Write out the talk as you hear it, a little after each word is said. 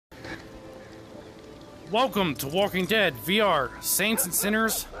Welcome to Walking Dead VR Saints and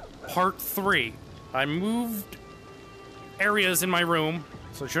Sinners Part 3. I moved areas in my room,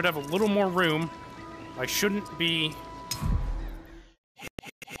 so I should have a little more room. I shouldn't be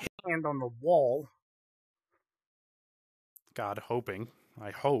hand on the wall. God, hoping.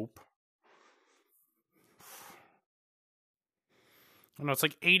 I hope. I know it's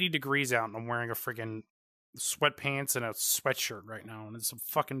like 80 degrees out and I'm wearing a friggin' sweatpants and a sweatshirt right now, and it's a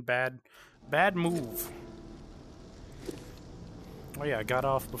fucking bad move. Oh yeah, I got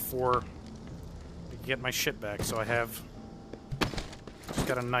off before I could get my shit back, so I have just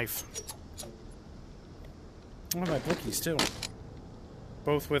got a knife. I have my blickies too.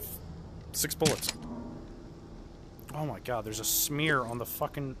 Both with 6 bullets. Oh my god, there's a smear on the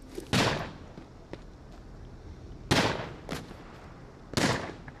fucking...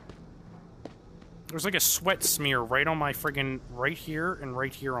 There's like a sweat smear right on my friggin' right here and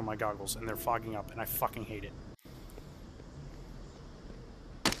right here on my goggles, and they're fogging up, and I fucking hate it.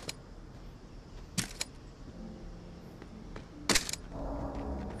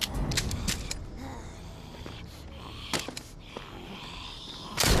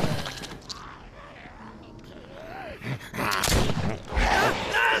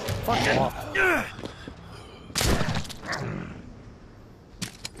 Fuck off.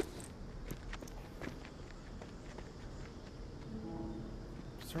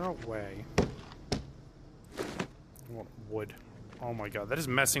 Is there a way? I want wood. Oh my god, that is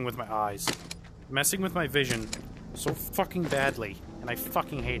messing with my eyes. Messing with my vision so fucking badly, and I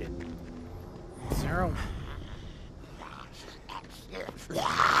fucking hate it. Is there a...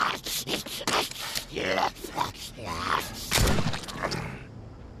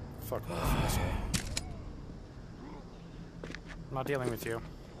 Fuck off, asshole. I'm not dealing with you.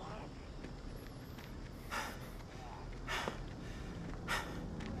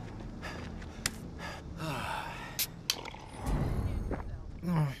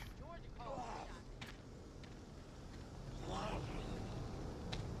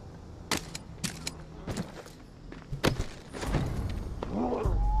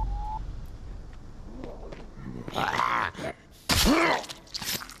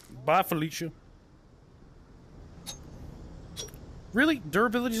 Bye, Felicia. Really?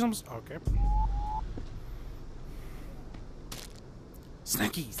 Durability's almost... Okay.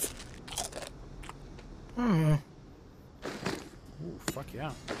 Snackies. Ooh, fuck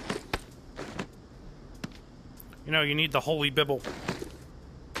yeah. You know, you need the holy Bible.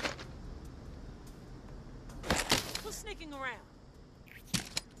 Who's sneaking around?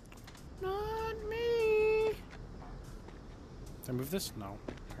 Not me. Did I move this? No,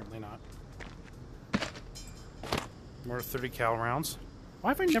 apparently not. More 30 cal rounds.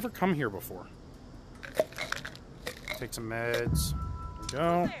 Why have I never come here before? Take some meds.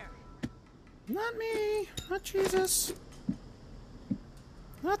 There we go. Not me. Not Jesus.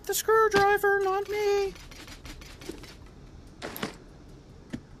 Not the screwdriver. Not me.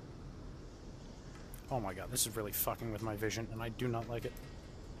 Oh my god, this is really fucking with my vision, and I do not like it.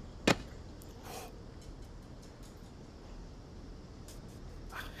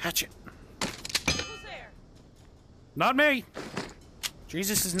 Hatchet. Who's there? Not me.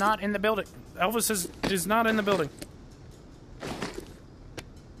 Jesus is not in the building. Elvis is not in the building.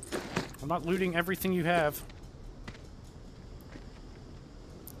 I'm not looting everything you have.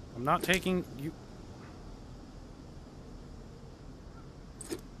 I'm not taking you.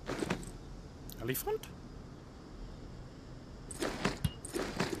 Elephant?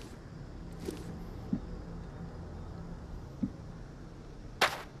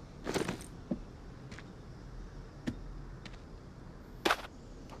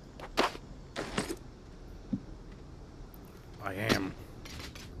 I am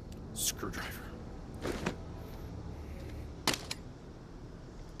screwdriver.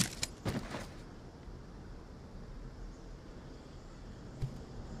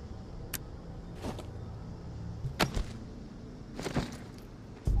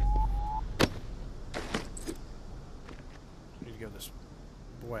 Need to go this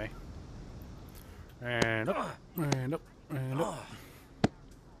way. And up, and up, and up.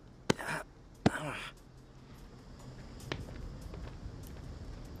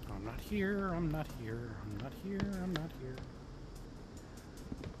 I'm not here, I'm not here, I'm not here, I'm not here.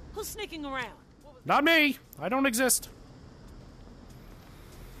 Who's sneaking around? Not me! I don't exist.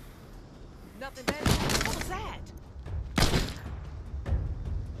 Nothing bad. What was that?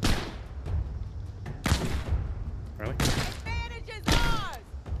 Really? Advantage is ours!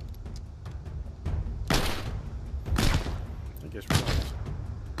 I guess we're not.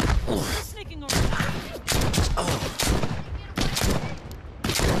 Who's sneaking around?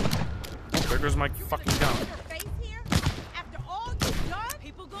 goes my fucking gun. Your face here? After all you've done?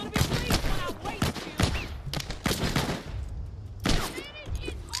 People gonna be pleased when I waste you. Advantage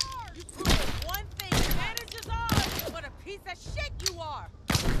is ours. You prove one thing. Advantage is ours. What a piece of shit you are.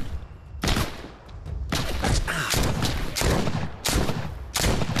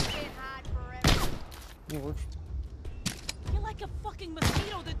 Can't hide forever. It works. You're like a fucking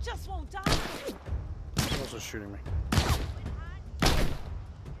mosquito that just won't die. Who else is shooting me?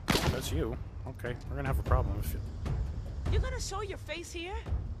 That's you. Okay, we're gonna have a problem if you... You're gonna show your face here?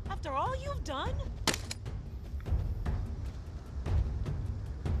 After all you've done?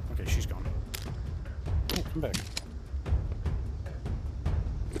 Okay, she's gone. Oh, come back.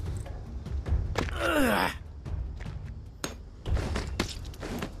 Ugh.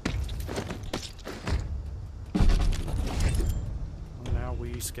 Well, now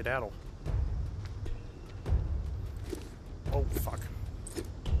we skedaddle. Oh, fuck.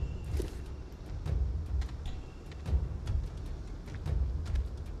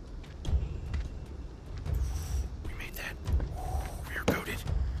 We made that. We are goated.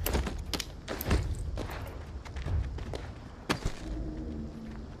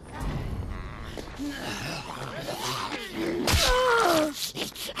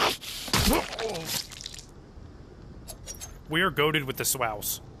 We are goated with the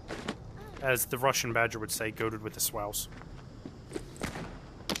swouse. As the Russian badger would say, goated with the swouse.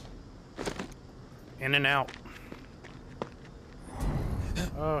 In and out.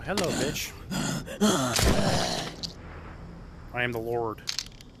 Oh, hello, bitch. I am the Lord.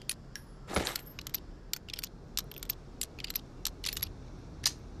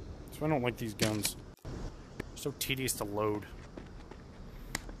 So I don't like these guns. They're so tedious to load.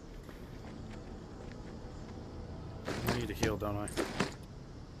 I need to heal, don't I?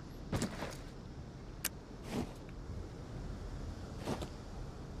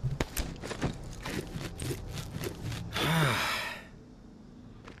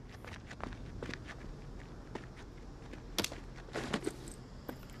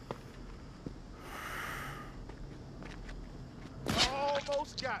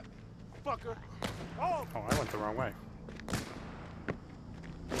 Almost got me, fucker. Oh, Oh, I went the wrong way.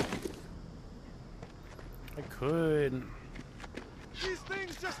 I could... these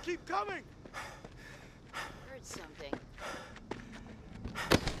things just keep coming. Heard something.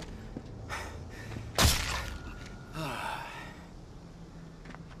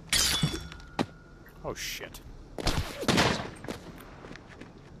 Oh, shit.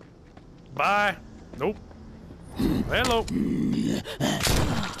 Bye. Nope. Hello.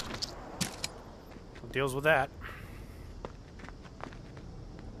 What deals with that?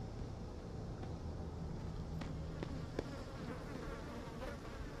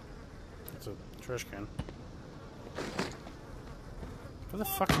 It's a trash can. Where the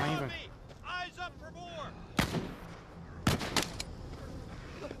fuck am I even? Eyes up for more.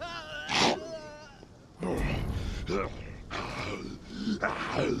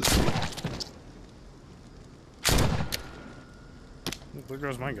 There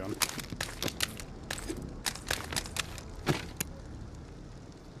goes my gun.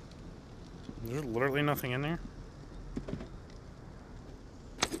 There's literally nothing in there.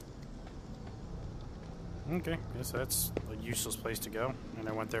 Okay, guess that's a useless place to go, and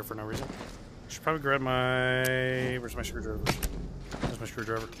I went there for no reason. Should probably grab my... Where's my screwdriver? There's my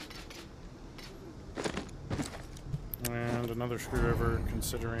screwdriver. And another screwdriver,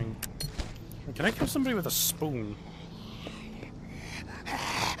 considering... Can I kill somebody with a spoon?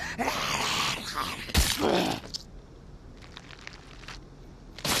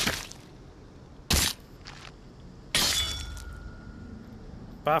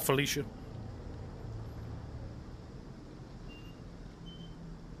 Bye, Felicia.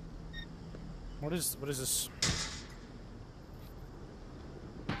 What is this?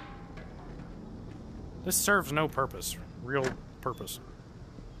 This serves no purpose. Real purpose.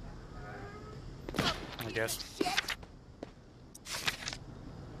 I guess.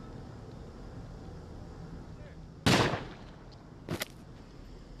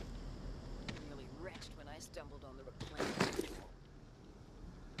 Really wretched when I stumbled on the reclaimer.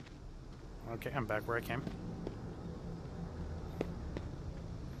 Okay, I'm back where I came.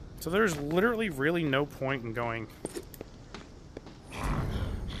 So there's literally really no point in going...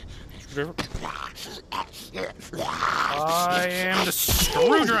 Screwdriver? I am the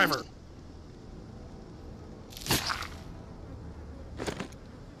screwdriver!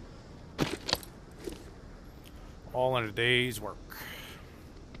 All in a day's work.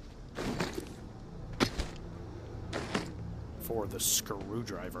 For the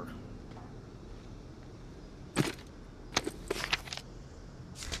screwdriver.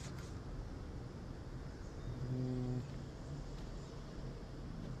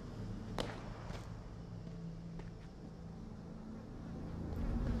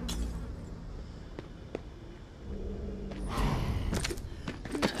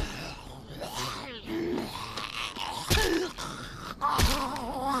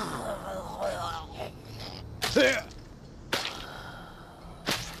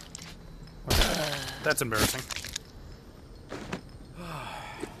 That's embarrassing.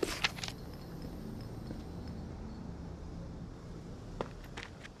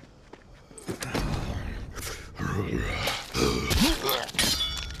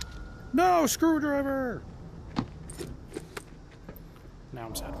 No, screwdriver! Now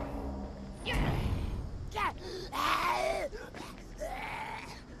I'm sad.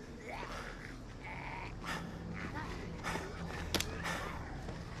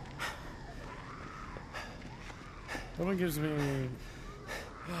 That one gives me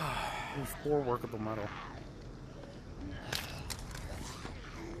 4 workable metal.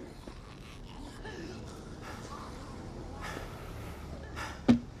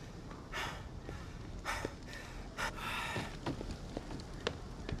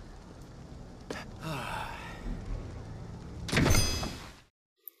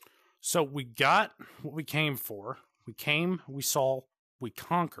 So we got what we came for. We came, we saw, we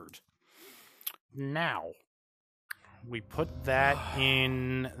conquered. Now, we put that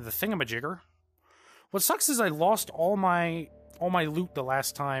in the thingamajigger. What sucks is I lost all my loot the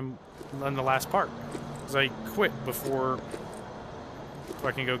last time on the last part. Because I quit before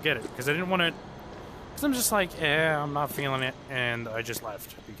I can go get it. Because I didn't want to... Because I'm just like, I'm not feeling it. And I just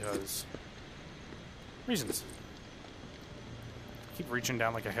left. Because... reasons. Keep reaching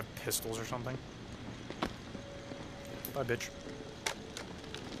down like I have pistols or something. Bye, bitch.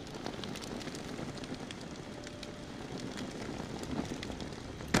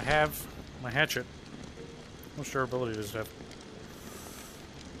 I have my hatchet. How much durability does it have?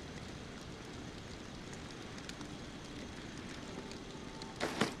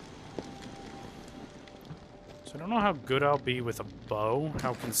 So I don't know how good I'll be with a bow,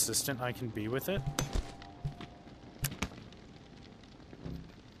 how consistent I can be with it.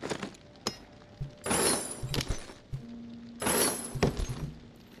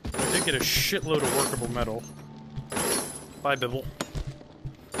 Get a shitload of workable metal. Bye, Bibble.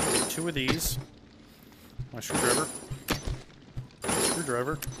 Get 2 of these. My screwdriver.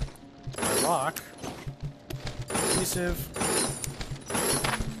 My rock. Adhesive.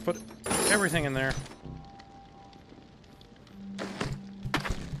 Put everything in there.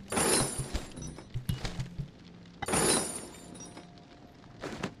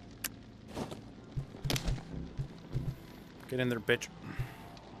 Get in there, bitch.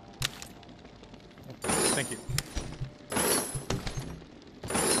 Thank you.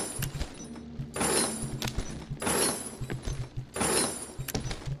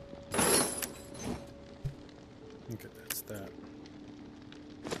 Okay, that's that.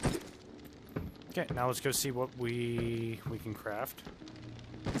 Okay, now let's go see what we can craft.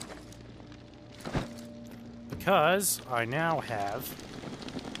 Because I now have...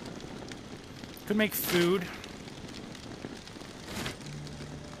 could make food.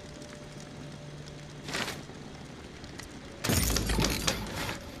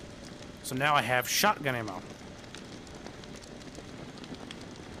 So now I have shotgun ammo.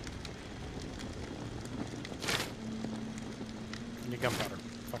 And gunpowder.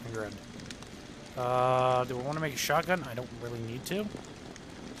 Fucking grand. Do I want to make a shotgun? I don't really need to.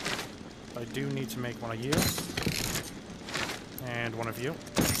 But I do need to make one of you. And one of you.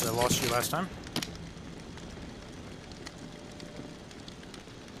 So I lost you last time.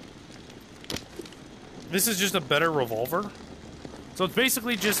 This is just a better revolver. So it's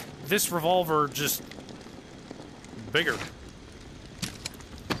basically just this revolver, just bigger.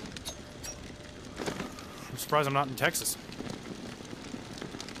 I'm surprised I'm not in Texas.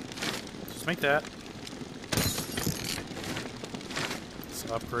 Just make that. Let's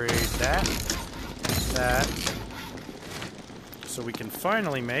upgrade that. That. So we can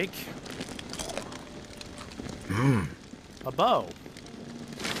finally make a bow.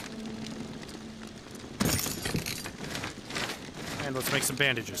 And let's make some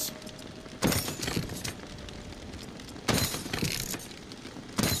bandages.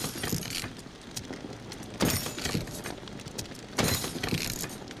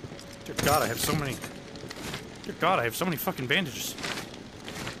 Dear God, I have so many... Dear God, I have so many fucking bandages.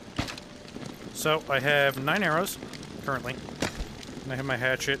 So, I have 9 arrows, currently. And I have my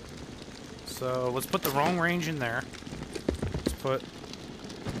hatchet. So, let's put the wrong range in there. Let's put...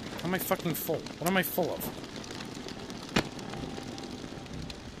 How am I fucking full? What am I full of?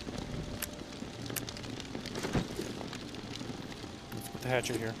 The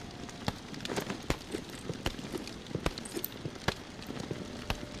hatchet here.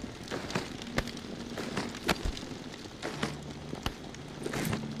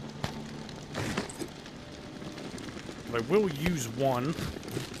 But I will use one.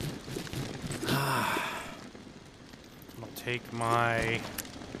 I'll take my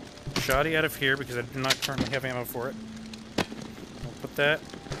shoddy out of here because I do not currently have ammo for it. I'll put that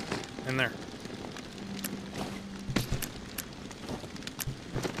in there.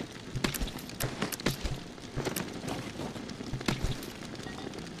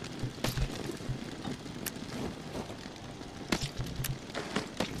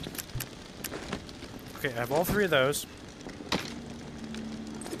 Okay, I have all 3 of those.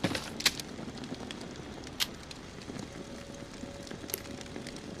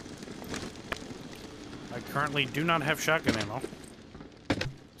 I currently do not have shotgun ammo.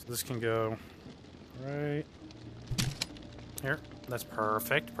 So this can go right here. That's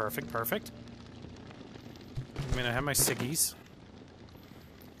perfect, perfect, perfect. I mean, I have my ciggies.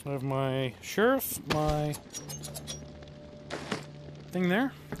 I have my sheriff, my thing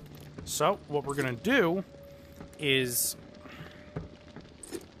there. So, what we're gonna do is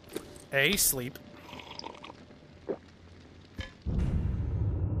A, sleep.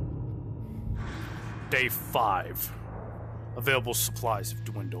 Day 5. Available supplies have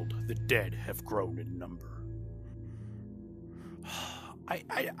dwindled. The dead have grown in number.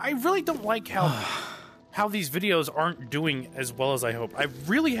 I really don't like how these videos aren't doing as well as I hope. I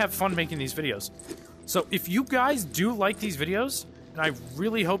really have fun making these videos. So if you guys do like these videos, and I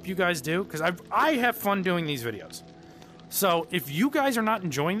really hope you guys do, because I have fun doing these videos. So if you guys are not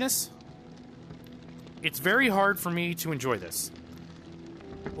enjoying this, it's very hard for me to enjoy this.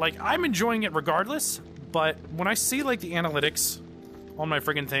 Like, I'm enjoying it regardless, but when I see, like, the analytics on my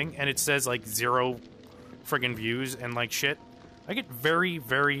friggin' thing, and it says, like, 0 friggin' views and, like, shit, I get very,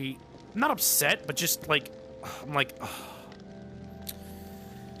 very, not upset, but just, like, I'm like, ugh.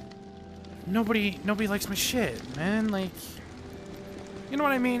 Nobody likes my shit, man, like, you know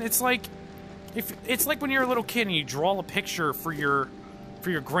what I mean? It's like, it's like when you're a little kid and you draw a picture for your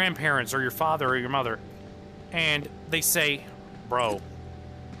grandparents or your father or your mother, and they say, bro,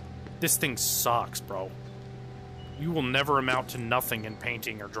 this thing sucks, bro. You will never amount to nothing in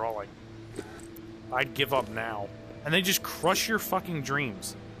painting or drawing. I'd give up now. And they just crush your fucking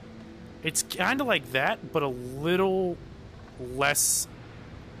dreams. It's kind of like that, but a little less,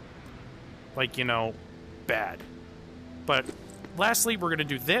 like, you know, bad. But lastly, we're going to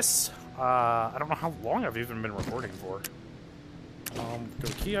do this. I don't know how long I've even been recording for. Go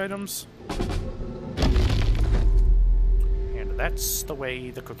to key items. And that's the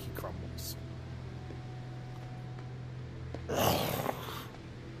way the cookie crumbles. I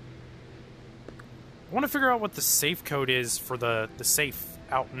want to figure out what the safe code is for the safe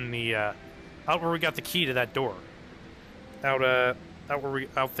out in the out where we got the key to that door. Out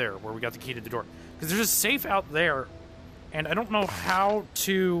there where we got the key to the door. Because there's a safe out there, and I don't know how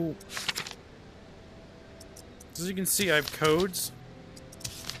to. As you can see, I have codes,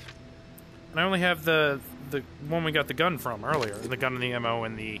 and I only have the one we got the gun from earlier, the gun and the ammo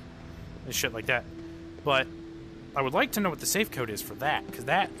and the shit like that. But I would like to know what the safe code is for that, because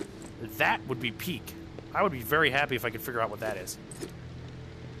that would be peak. I would be very happy if I could figure out what that is.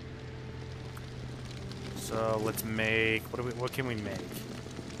 So let's make, what can we make?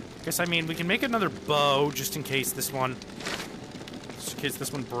 I guess, I mean, we can make another bow just in case this one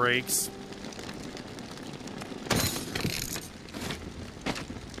breaks.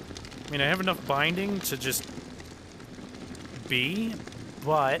 I mean, I have enough binding to just be,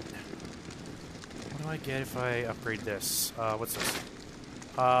 but what do I get if I upgrade this? What's this?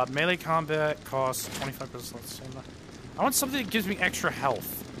 Melee combat costs 25%. I want something that gives me extra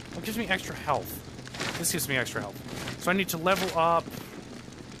health. What gives me extra health? This gives me extra health. So I need to level up.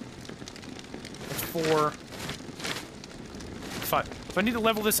 That's 4. 5. So I need to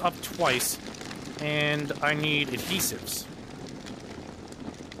level this up twice. And I need adhesives.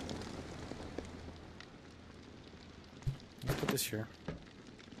 Let's put this here.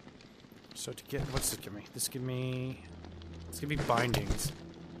 So to get, what's this give me? This give me bindings.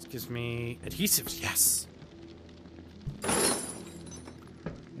 This gives me adhesives. Yes.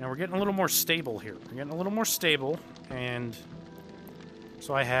 Now we're getting a little more stable here. We're getting a little more stable, and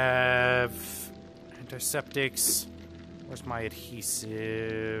so I have antiseptics. Where's my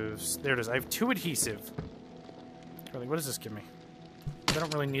adhesives? There it is. I have 2 adhesive. Really, what does this give me? I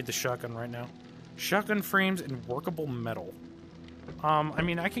don't really need the shotgun right now. Shotgun frames and workable metal. I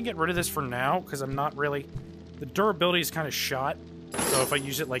mean, I can get rid of this for now, because I'm not really... The durability is kind of shot, so if I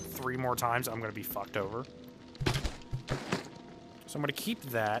use it like 3 more times, I'm going to be fucked over. So I'm going to keep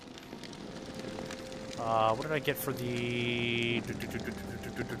that. What did I get for the...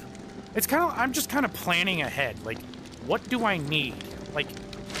 It's kind of... I'm just kind of planning ahead. Like, what do I need? Like...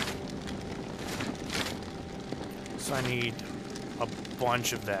 So I need a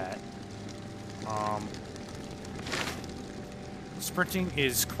bunch of that. Sprinting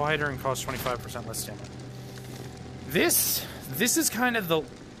is quieter and costs 25% less stamina. This is kind of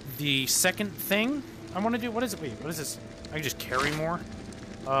the second thing I want to do. What is it? Wait, what is this? I can just carry more.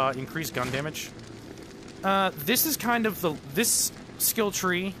 Increase gun damage. This is kind of this skill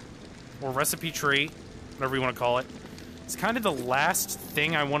tree, or recipe tree, whatever you want to call it. It's kind of the last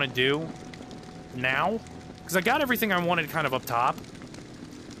thing I want to do now. Because I got everything I wanted kind of up top,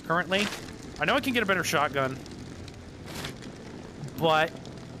 currently. I know I can get a better shotgun. But,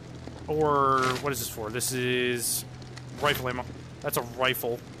 or, what is this for? This is rifle ammo. That's a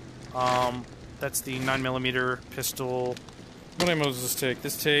rifle. That's the 9mm pistol. What ammo does this take?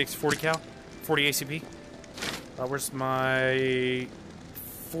 This takes 40 cal, 40 ACP. Where's my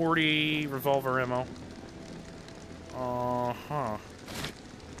 40 revolver ammo? Uh-huh.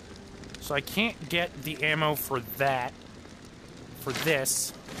 So I can't get the ammo for that, for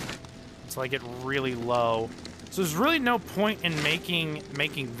this, until I get really low. So there's really no point in making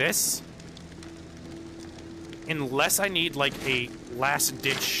this unless I need like a last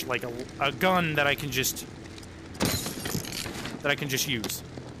ditch, like a gun that I can just use.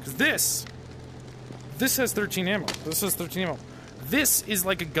 Because this has 13 ammo. This has 13 ammo. This is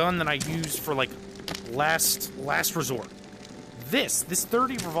like a gun that I use for like last resort. This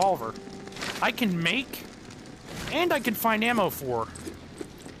 30 revolver, I can make and I can find ammo for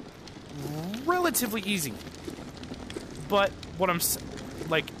relatively easy. But what I'm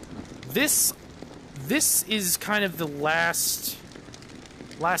like, this is kind of the last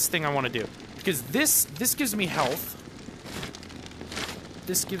thing I want to do, because this gives me health.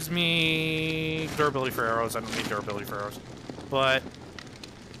 This gives me durability for arrows. I don't need durability for arrows, but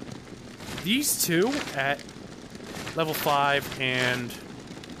these two at level 5 and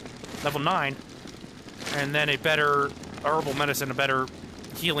level 9, and then a better herbal medicine, a better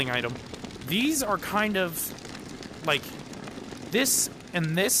healing item. These are kind of like this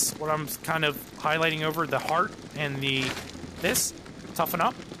and this, what I'm kind of highlighting over, the heart and this toughen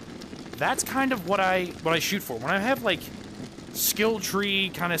up. That's kind of what I shoot for. When I have like skill tree,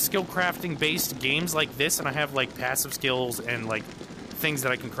 kind of skill crafting based games like this, and I have like passive skills and like things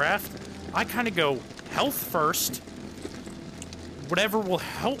that I can craft, I kind of go health first, whatever will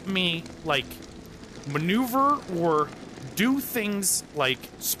help me like maneuver or do things like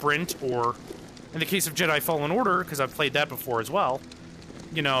sprint, or in the case of Jedi Fallen Order, because I've played that before as well,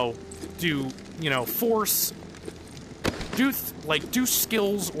 you know, do, you know, force, do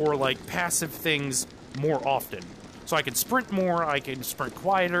skills or like passive things more often. So I can sprint more, I can sprint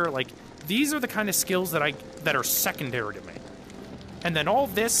quieter, like these are the kind of skills that are secondary to me. And then all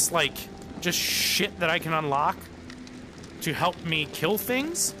this like just shit that I can unlock to help me kill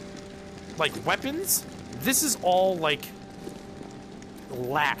things, like weapons, this is all like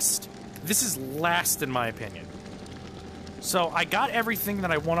last. This is last in my opinion. So I got everything that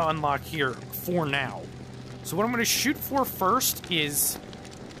I want to unlock here for now. So what I'm going to shoot for first is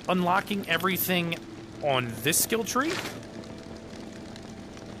unlocking everything on this skill tree.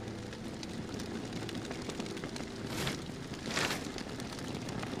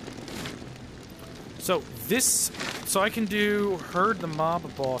 So I can do herd the mob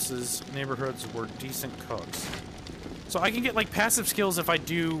of bosses, neighborhoods were decent cooks. So I can get like passive skills if I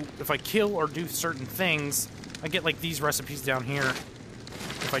kill or do certain things. I get like these recipes down here.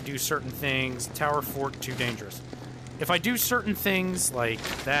 If I do certain things, tower fort too dangerous. If I do certain things like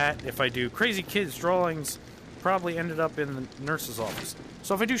that, if I do crazy kids drawings, probably ended up in the nurse's office.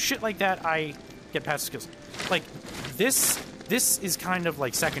 So if I do shit like that, I get passive skills. Like this is kind of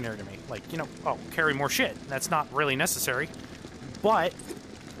like secondary to me. Like, you know, oh, carry more shit. That's not really necessary. But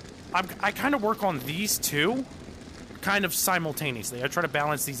I kind of work on these two kind of simultaneously. I try to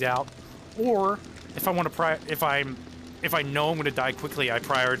balance these out. Or if I want to if I know I'm going to die quickly, I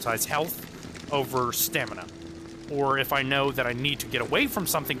prioritize health over stamina. Or if I know that I need to get away from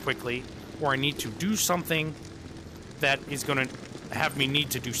something quickly, or I need to do something that is going to have me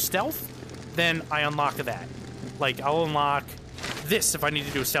need to do stealth, then I unlock that. Like, I'll unlock this if I need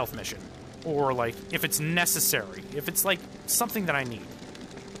to do a stealth mission. Or, like, if it's necessary. If it's, like, something that I need.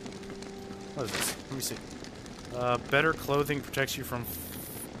 What is this? Let me see. Better clothing protects you from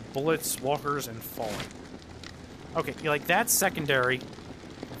bullets, walkers, and falling. Okay, like, that's secondary.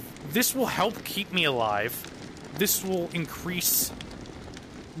 This will help keep me alive. This will increase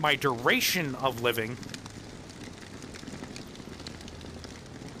my duration of living.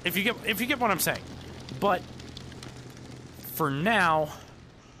 If you get what I'm saying. But for now,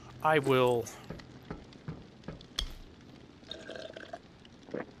 I will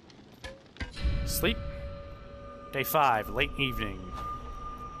sleep. Day 5, late evening.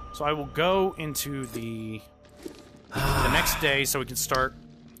 So I will go into the next day so we can start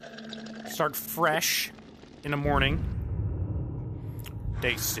fresh in the morning.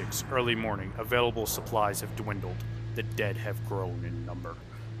 Day 6, early morning. Available supplies have dwindled. The dead have grown in number.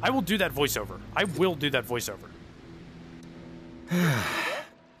 I will do that voiceover. I will do that voiceover.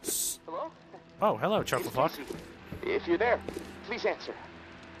 Hello? Oh, hello, Chuckle Fuck. If you're there, please answer.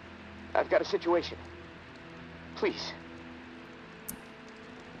 I've got a situation. Please.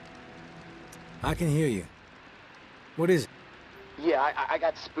 I can hear you. What is it? Yeah, I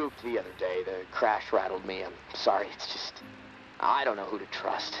got spooked the other day. The crash rattled me. I'm sorry. It's just... I don't know who to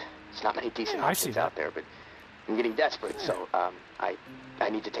trust. There's not many decent options out there, but I'm getting desperate, so I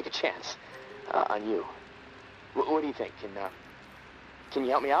need to take a chance on you. What do you think? Can you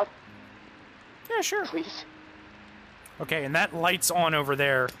help me out? Yeah, sure. Please? Okay, and that light's on over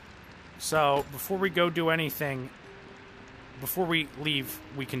there. So, before we go do anything, before we leave,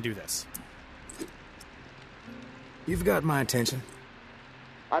 we can do this. You've got my attention.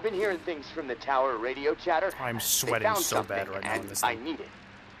 I've been hearing things from the tower radio chatter. I'm They sweating found so bad something, right now in and this I thing. need it.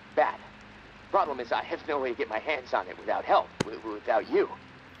 Bad. Problem is, I have no way to get my hands on it without help, without you.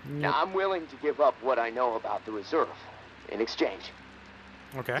 Now, I'm willing to give up what I know about the reserve in exchange.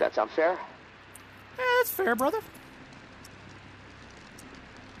 Okay. Does that sound fair? Yeah, that's fair, brother.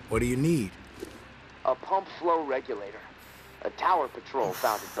 What do you need? A pump flow regulator. A tower patrol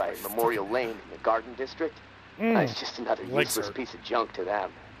founded by Memorial Lane in the Garden District. It's just another useless piece of junk to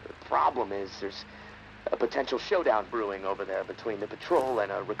them. The problem is there's a potential showdown brewing over there between the patrol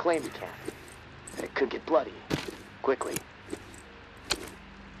and a reclaimed camp. It could get bloody. Quickly.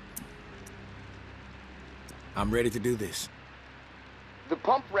 I'm ready to do this. The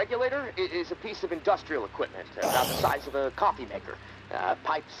pump regulator is a piece of industrial equipment about the size of a coffee maker.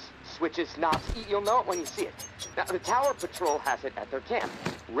 Pipes, switches, knobs. You'll know it when you see it. Now, the Tower Patrol has it at their camp.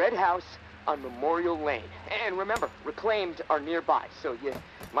 Red House on Memorial Lane. And remember, reclaimed are nearby, so you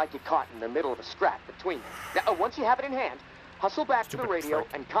might get caught in the middle of a scrap between them. Now, once you have it in hand, hustle back to the radio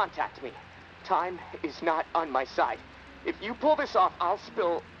and contact me. Time is not on my side. If you pull this off, I'll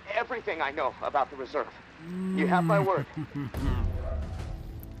spill everything I know about the reserve. You have my word.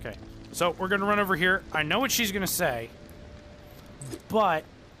 Okay, so we're gonna run over here. I know what she's gonna say, but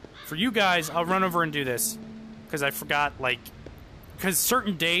for you guys, I'll run over and do this because I forgot, because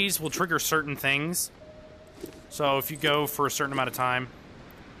certain days will trigger certain things. So if you go for a certain amount of time,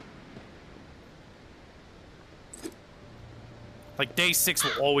 like day 6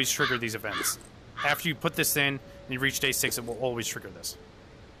 will always trigger these events. After you put this in and you reach day 6, it will always trigger this.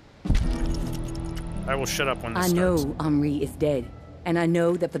 I will shut up when this starts. I know Omri is dead. And I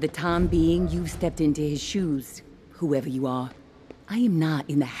know that for the time being, you've stepped into his shoes, whoever you are. I am not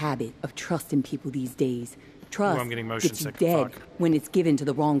in the habit of trusting people these days. Trust I'm getting motion gets you sick. dead Fuck. when it's given to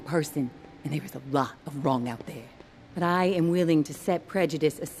the wrong person, and there is a lot of wrong out there. But I am willing to set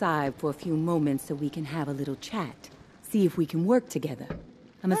prejudice aside for a few moments so we can have a little chat. See if we can work together.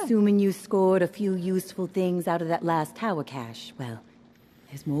 I'm assuming you scored a few useful things out of that last tower cache. Well,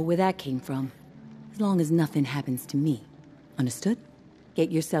 there's more where that came from. As long as nothing happens to me. Understood? Get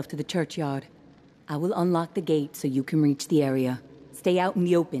yourself to the churchyard. I will unlock the gate so you can reach the area. Stay out in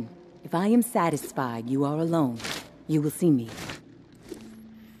the open. If I am satisfied you are alone, you will see me.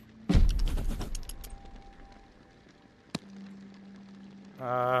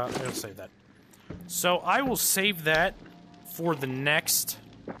 I'll save that. So I will save that for the next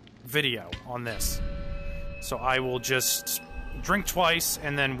video on this. So I will just drink twice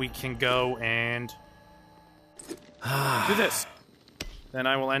and then we can go and do this. Then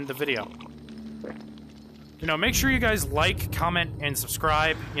I will end the video. You know, make sure you guys like, comment, and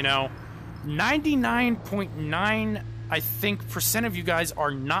subscribe. You know, 99.9, I think, % of you guys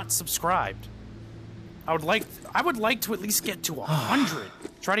are not subscribed. I would like to at least get to 100.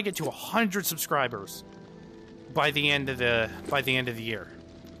 Try to get to 100 subscribers by the end of the year.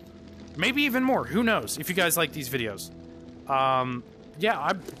 Maybe even more. Who knows? If you guys like these videos. Yeah,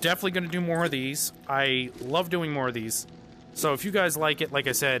 I'm definitely going to do more of these. I love doing more of these. So if you guys like it, like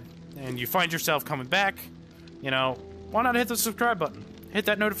I said, and you find yourself coming back, you know, why not hit the subscribe button? Hit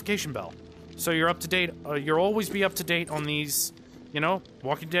that notification bell. So you're up to date. You'll always be up to date on these, you know,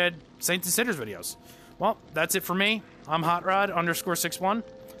 Walking Dead Saints and Sinners videos. Well, that's it for me. I'm HotRod_61,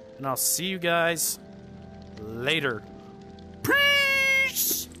 and I'll see you guys later.